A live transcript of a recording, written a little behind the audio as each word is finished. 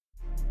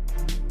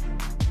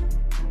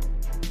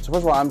So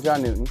first of all, I'm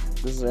John Newton.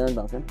 This is Aaron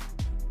Duncan,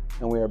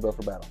 and we are Built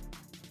for Battle.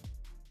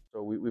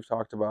 So we've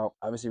talked about,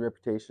 obviously,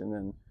 reputation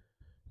and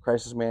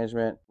crisis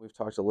management. We've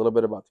talked a little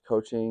bit about the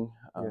coaching.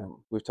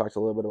 We've talked a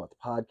little bit about the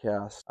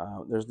podcast.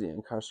 There's the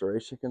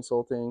incarceration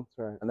consulting.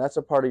 That's right. And that's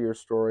a part of your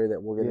story that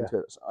we'll get into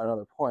at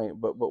another point.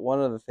 But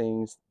one of the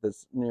things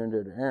that's near and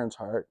dear to Aaron's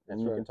heart,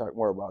 and you can talk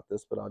more about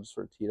this, but I'll just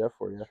sort of tee it up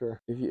for you.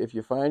 Sure. If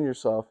you find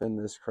yourself in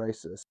this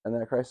crisis, and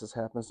that crisis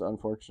happens to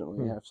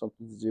unfortunately have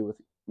something to do with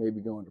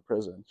maybe going to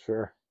prison.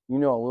 Sure. You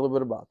know a little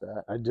bit about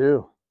that. I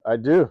do. I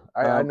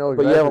know.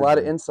 But you have a lot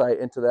of insight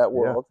into that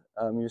world.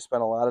 You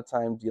spend a lot of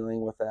time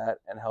dealing with that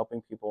and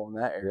helping people in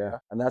that area.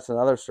 And that's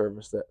another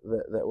service that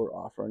we're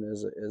offering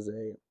is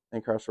a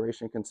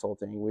incarceration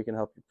consulting. We can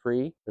help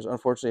you There's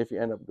unfortunately, if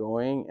you end up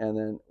going and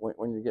then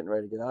when you're getting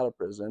ready to get out of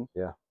prison,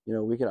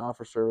 we can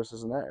offer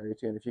services in that area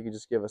too. And if you could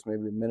just give us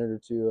maybe a minute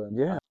or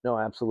two. No,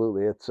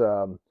 absolutely. It's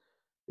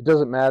it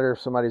doesn't matter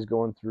if somebody's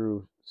going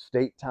through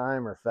state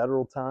time or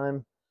federal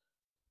time,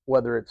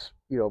 whether it's,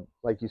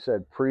 like you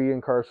said,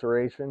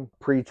 pre-incarceration,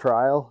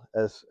 pre-trial,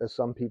 as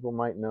some people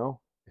might know,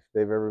 if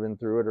they've ever been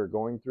through it or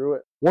going through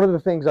it. One of the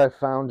things I've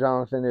found,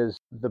 Jonathan, is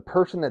the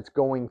person that's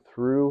going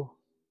through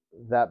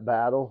that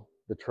battle,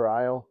 the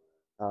trial,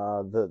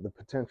 the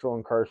potential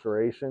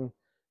incarceration,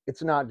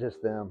 it's not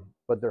just them,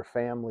 but their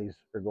families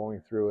are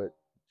going through it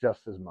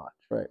just as much.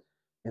 Right.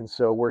 And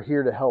so we're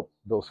here to help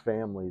those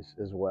families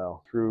as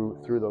well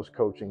through those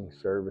coaching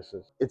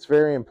services. It's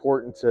very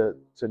important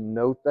to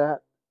note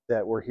that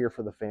we're here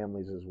for the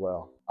families as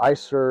well. I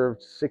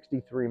served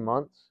 63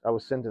 months. I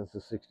was sentenced to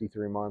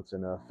 63 months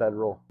in a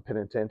federal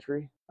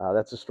penitentiary.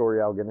 That's a story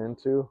I'll get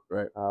into,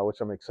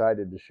 which I'm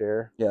excited to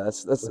share. Yeah,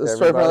 that's a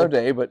story for another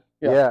day, but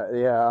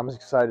yeah, I'm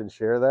excited to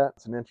share that.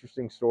 It's an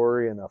interesting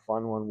story and a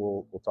fun one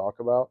we'll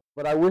talk about.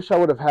 But I wish I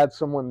would have had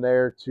someone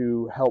there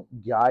to help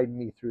guide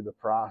me through the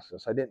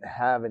process. I didn't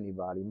have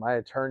anybody. My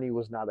attorney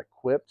was not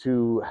equipped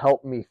to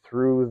help me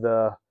through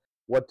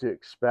what to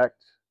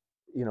expect.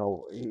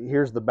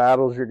 Here's the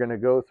battles you're going to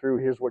go through.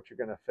 Here's what you're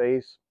going to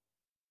face.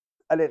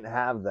 I didn't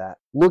have that.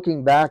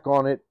 Looking back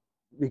on it,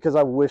 because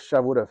I wish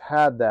I would have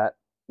had that,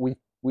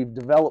 we've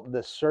developed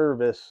this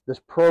service, this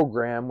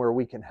program where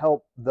we can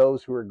help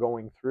those who are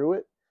going through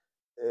it,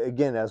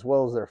 again, as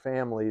well as their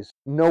families,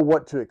 know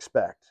what to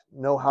expect,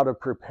 know how to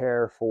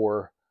prepare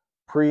for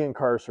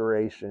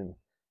pre-incarceration,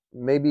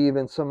 maybe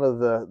even some of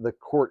the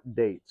court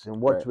dates and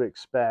what to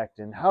expect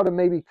and how to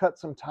maybe cut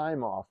some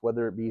time off,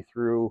 whether it be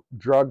through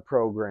drug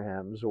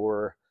programs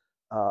or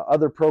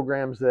other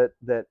programs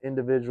that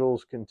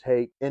individuals can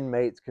take,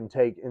 inmates can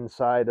take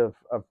inside of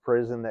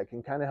prison that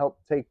can kind of help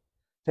take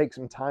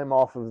some time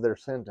off of their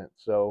sentence.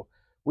 So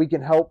we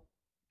can help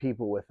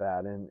people with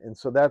that. And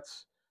so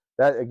that's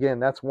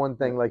one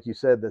thing, like you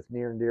said, that's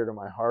near and dear to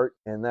my heart.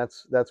 And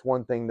that's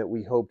one thing that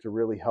we hope to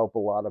really help a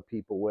lot of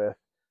people with,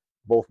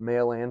 both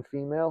male and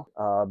female,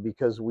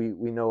 because we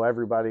know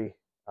everybody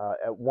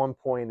at one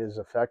point is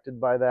affected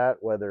by that,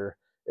 whether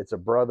it's a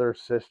brother,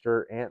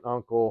 sister, aunt,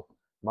 uncle,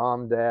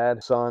 mom,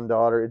 dad, son,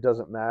 daughter, it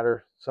doesn't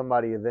matter.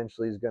 Somebody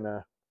eventually is going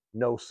to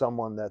know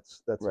someone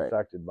that's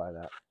affected by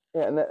that.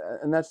 Yeah,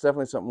 and that's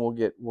definitely something we'll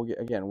get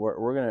again.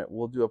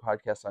 We'll do a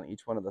podcast on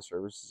each one of the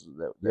services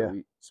that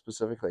we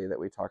specifically that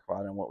we talk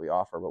about and what we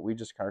offer. But we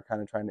just kind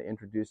of trying to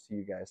introduce to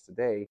you guys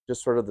today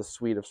just sort of the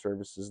suite of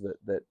services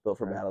that Built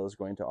for Battle is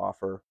going to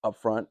offer up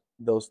front.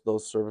 Those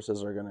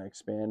services are going to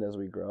expand as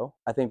we grow.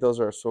 I think those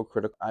are so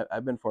critical.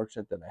 I've been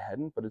fortunate that I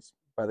hadn't, but it's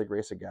by the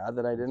grace of God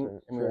that I didn't.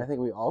 Right. I mean, I think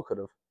we all could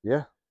have.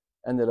 Yeah.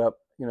 Ended up,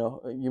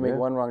 you make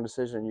one wrong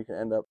decision, you can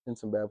end up in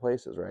some bad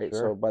places, right?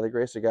 So by the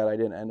grace of God, I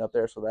didn't end up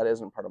there. So that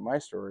isn't part of my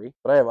story.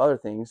 But I have other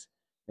things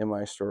in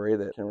my story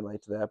that can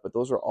relate to that. But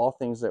those are all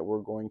things that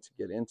we're going to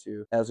get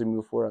into as we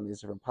move forward on these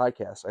different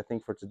podcasts. I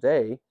think for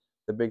today,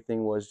 the big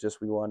thing was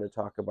just we wanted to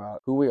talk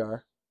about who we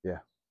are. Yeah.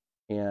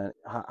 And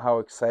how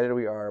excited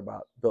we are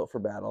about Built for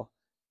Battle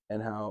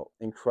and how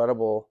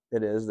incredible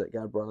it is that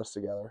God brought us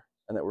together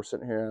and that we're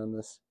sitting here on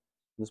this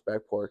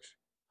back porch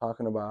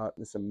talking about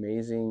this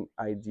amazing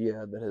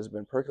idea that has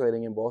been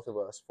percolating in both of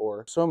us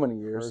for so many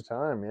years. For a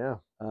time, yeah.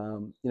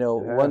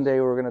 One day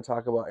we're going to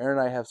talk about, Aaron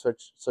and I have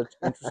such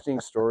interesting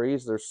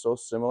stories. They're so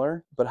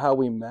similar, but how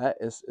we met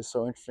is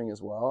so interesting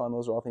as well. And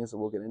those are all things that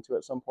we'll get into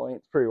at some point.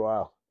 It's pretty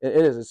wild. It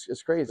is.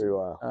 It's crazy. Pretty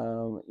wild.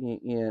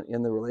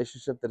 And the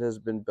relationship that has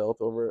been built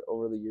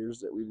over the years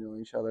that we've known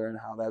each other and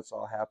how that's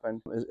all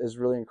happened is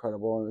really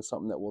incredible. And it's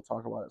something that we'll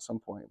talk about at some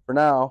point. For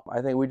now,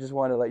 I think we just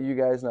want to let you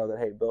guys know that,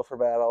 hey, Built for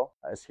Battle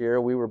is here.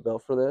 We were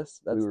built for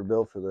this. We were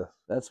built for this.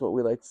 That's what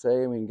we like to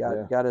say. I mean,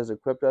 God has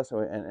equipped us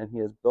and he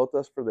has built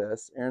us for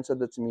this. Aaron said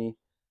that to me.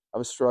 I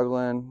was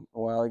struggling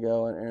a while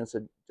ago, and Aaron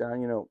said,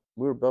 John,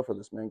 we were built for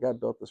this, man. God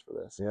built us for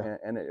this. Yeah.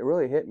 And it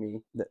really hit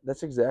me.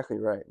 That's exactly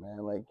right, man.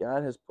 Like,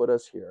 God has put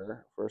us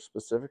here for a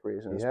specific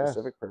reason, a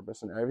specific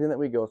purpose, and everything that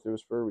we go through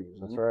is for a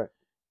reason. That's right.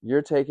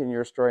 You're taking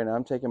your story, and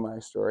I'm taking my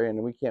story,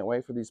 and we can't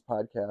wait for these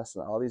podcasts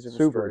and all these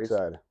different stories.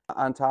 Super excited.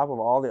 On top of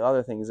all the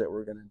other things that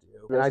we're going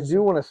to do. And I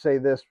do want to say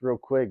this real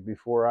quick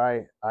before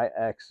I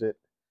exit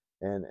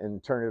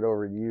and turn it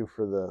over to you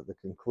for the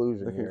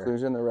conclusion. The here.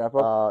 conclusion, the wrap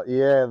up.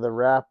 Yeah, the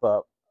wrap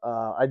up.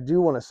 I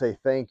do want to say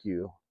thank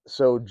you.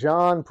 So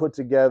John put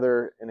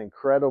together an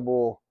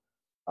incredible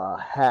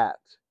hat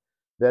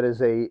that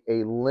is a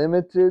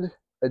limited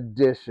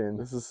edition.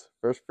 This is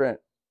first print.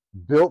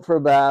 Built for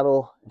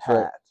Battle hat.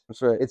 Right.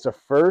 That's right. It's a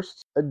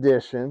first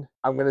edition.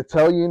 I'm going to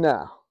tell you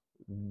now,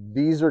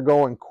 these are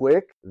going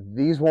quick.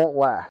 These won't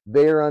last.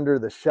 They are under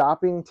the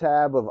shopping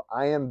tab of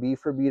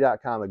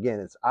IAMB4B.com. Again,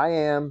 it's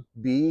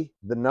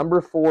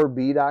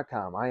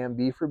IAMB4B.com.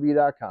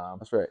 IAMB4B.com.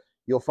 That's right.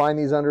 You'll find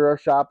these under our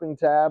shopping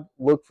tab.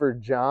 Look for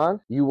John.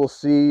 You will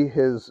see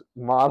his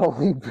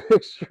modeling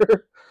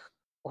picture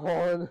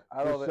on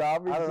the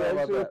shopping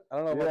section. I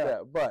don't know about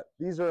that, but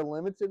these are a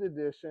limited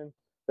edition.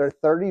 They're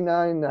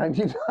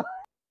 $39.99.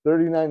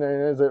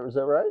 $39.99. Is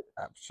that right?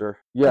 I'm sure.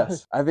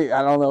 Yes. I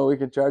don't know. We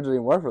can charge any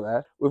more for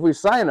that. If we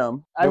sign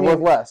them, they're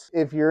worth less.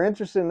 If you're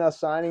interested in us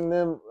signing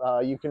them,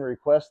 you can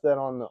request that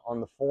on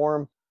the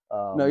form.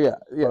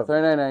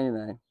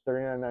 $39.99.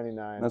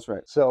 $39.99. That's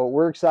right. So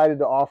we're excited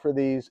to offer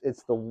these.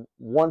 It's the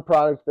one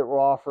product that we're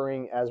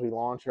offering as we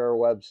launch our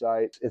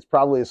website. It's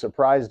probably a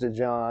surprise to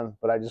John,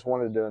 but I just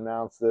wanted to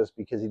announce this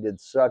because he did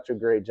such a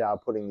great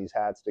job putting these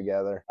hats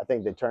together. I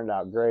think they turned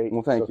out great.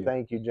 Well, thank you.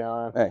 Thank you,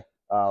 John. Hey.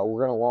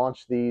 We're going to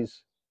launch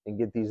these and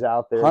get these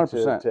out there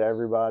to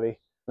everybody.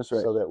 That's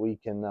right. So that we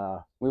can.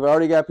 We've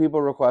already got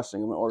people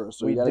requesting them in order,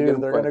 so we got to do. get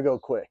them They're going to go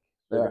quick.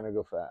 They're going to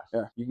go fast.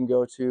 Yeah. You can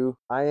go to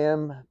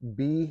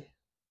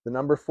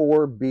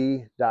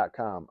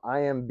IAMB4B.com.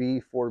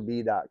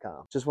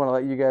 IAMB4B.com. Just want to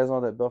let you guys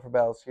know that Built for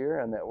Battle's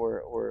here and that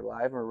we're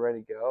live and we're ready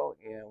to go,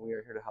 and we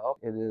are here to help.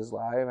 It is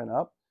live and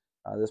up.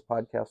 This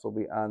podcast will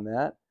be on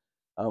that.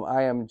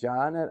 I am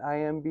John at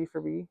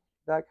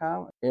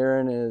IAMB4B.com.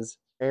 Aaron is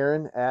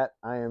Aaron at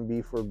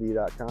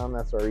IAMB4B.com.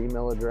 That's our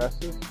email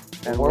addresses.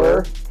 And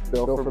we're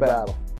Built for Battle.